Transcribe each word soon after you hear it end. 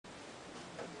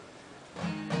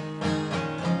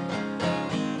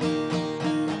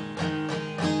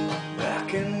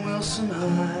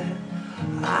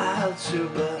had two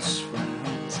best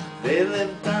friends. They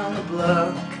lived down the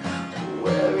block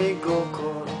where Eagle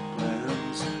Court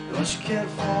blends. Don't you care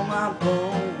for my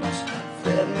bones?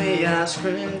 Fed me ice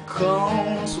cream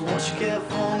cones. Won't you care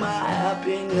for my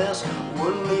happiness?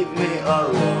 Wouldn't leave me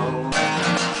alone.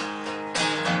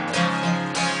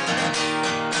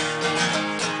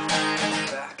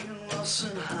 Back in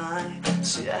Wilson High,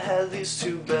 see I had these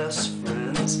two best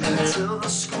friends until the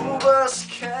school bus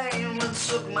came and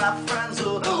took my friends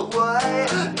away.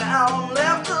 Now I'm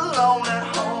left alone at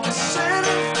home, sit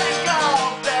and think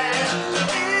all day.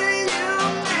 Me, you,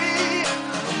 me,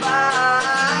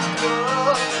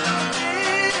 Mykel. Me,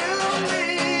 you, me,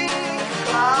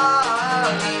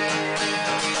 Carli.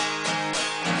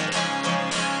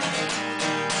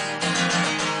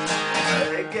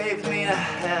 They gave me a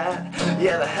hat,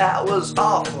 yeah, the hat was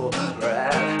awful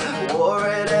rad. Wore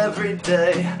it every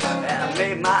day, and I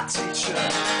made my teacher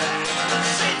mad.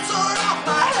 She tore it off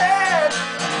my head,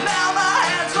 now my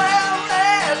hands well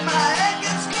red. My head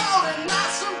gets cold and not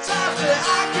sometimes, but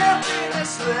I can't be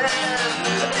misled.